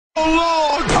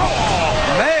Lord. Oh,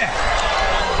 man.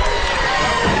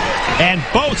 And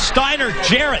both Steiner,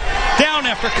 Jarrett down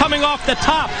after coming off the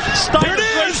top. Steiner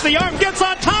breaks the arm, gets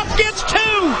on top, gets two.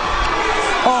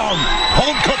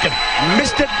 Home cooking.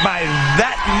 Missed it by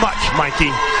that much,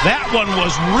 Mikey. That one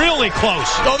was really close.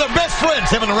 Oh, they're best friends,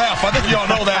 him and the ref. I think you all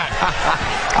know that.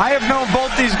 I have known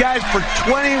both these guys for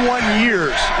 21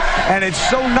 years, and it's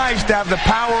so nice to have the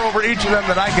power over each of them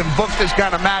that I can book this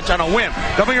kind of match on a whim.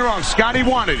 Don't get me wrong, Scotty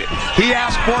wanted it. He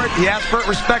asked for it. He asked for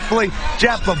it respectfully.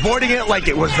 Jeff avoiding it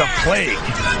like it was the plague.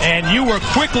 And you were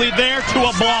quickly there to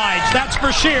oblige. That's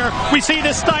for sure. We see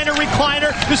the Steiner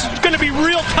recliner. This is going to be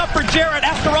real tough for Jarrett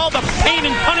after all the pain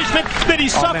and punishment that he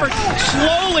suffered.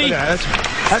 Slowly. Yeah,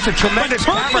 that's a tremendous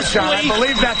camera shot. I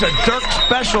believe that's a Dirk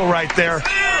special right there.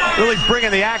 Really bringing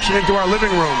the action into our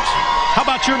living rooms. How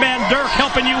about your man Dirk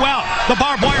helping you out? The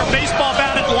barbed wire baseball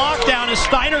bat at lockdown as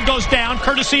Steiner goes down,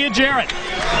 courtesy of Jarrett.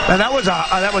 And that was a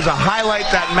highlight.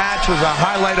 That match was a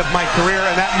highlight of my career.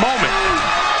 And that moment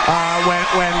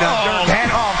when Dirk had,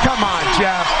 oh, come on,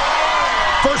 Jeff.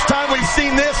 First time we've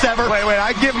seen this ever. Wait,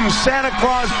 I give him Santa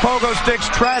Claus pogo sticks,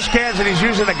 trash cans, and he's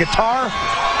using a guitar.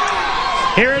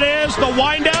 Here it is, the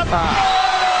windup.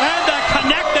 And the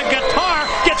connect, the guitar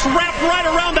gets wrapped right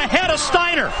around the head of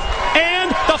Steiner.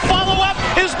 And the follow-up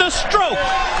is the stroke.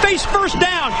 Face first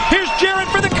down. Here's Jarrett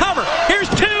for the cover. Here's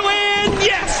two, and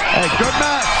yes! Hey, good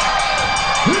match.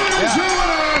 Here's your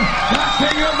winner, the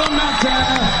king of the mountain,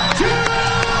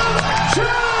 Jeff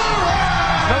Jarrett.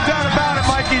 No doubt about it,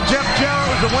 Mikey. Jeff Jarrett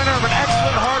was the winner of an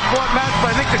excellent hard-fought match,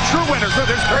 but I think the true winners, Here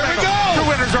we go. True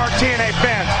winners are TNA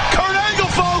fans. Kurt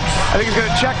Angle, folks. I think he's going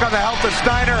to check on the health of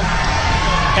Steiner.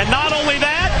 And not only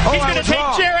that, he's going to take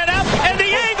Jarrett out, and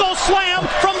the angle slam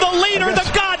from the leader, the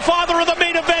godfather of the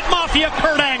main event mafia,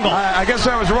 Kurt Angle. I guess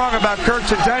I was wrong about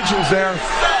Kurt's intentions there.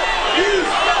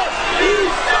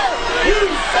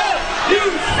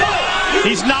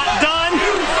 He's not done.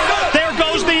 There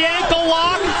goes the ankle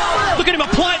lock. Look at him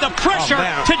apply the pressure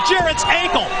to Jarrett's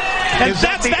ankle. And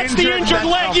that's the injured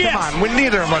leg, yes. Come on,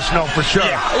 neither of us know for sure.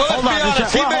 Yeah. Well, hold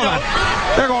on.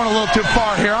 They're going a little too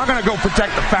far here. I'm going to go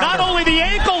protect the founder. Not only the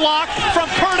ankle lock from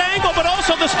Kurt Angle, but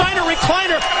also the Steiner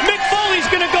recliner. Mick Foley's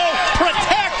going to go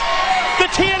protect the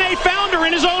TNA founder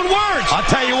in his own words. I'll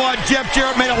tell you what, Jeff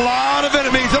Jarrett made a lot of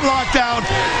enemies in lockdown.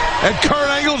 And Kurt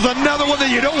Angle's another one that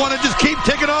you don't want to just keep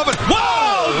ticking off. And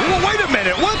whoa! Wait a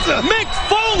minute. What's the... Mick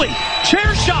Foley,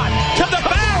 chair shot to the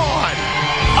back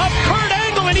of Kurt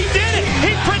Angle, and he did it.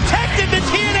 He protected the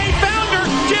TNA founder,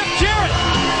 Jeff Jarrett.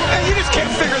 And you just can't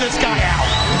figure this guy out.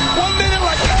 1 minute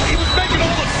like that, he was making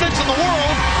all the sense in the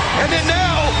world. And then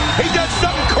now, he does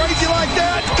something crazy like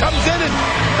that, comes in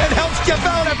and helps Jeff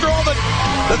out after all the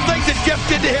things that Jeff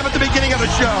did to him at the beginning of the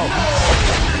show.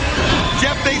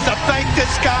 Jeff needs to thank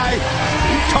this guy.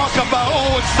 Talk about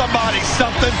owing somebody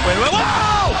something. Wait.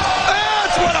 Wow!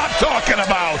 That's what I'm talking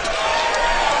about.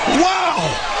 Wow!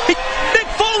 Mick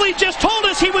Foley just told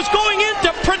us he was going in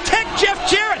to protect Jeff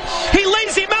Jarrett. He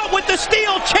lays him out with the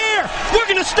steel chair. We're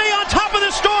going to stay on top of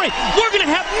this story. We're going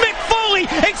to have Mick Foley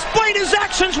explain his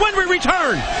actions when we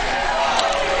return.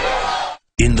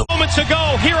 Moments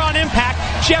ago, here on Impact,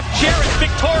 Jeff Jarrett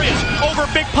victorious over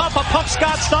Big Papa Pump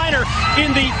Scott Steiner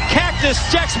in the Cactus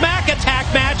Jex Mac attack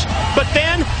match. But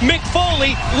then Mick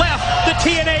Foley left the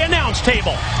TNA announce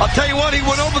table. I'll tell you what, he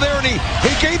went over there and he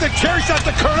gave the chair shot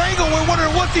to Kurt Angle. We're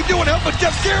wondering what's he doing helping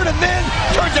Jeff Jarrett, and then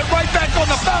turns it right back on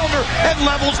the founder and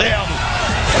levels him.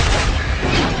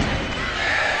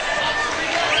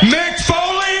 Mick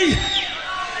Foley,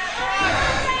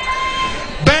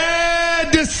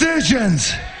 bad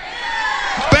decisions.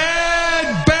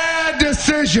 Bad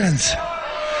decisions.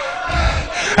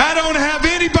 I don't have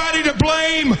anybody to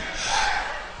blame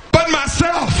but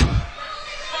myself.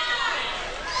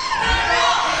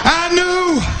 I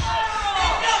knew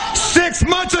 6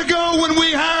 months ago when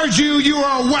we hired you, you were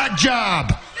a whack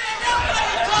job.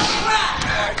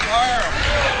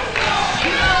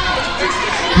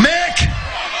 Mick,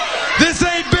 this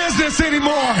ain't business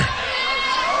anymore.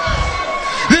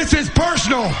 This is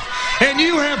personal, and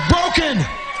you have broken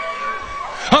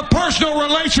a personal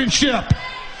relationship.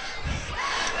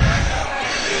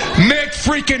 Mick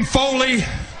freaking Foley,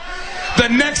 the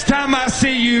next time I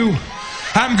see you,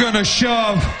 I'm gonna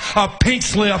shove a pink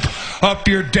slip up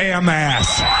your damn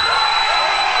ass.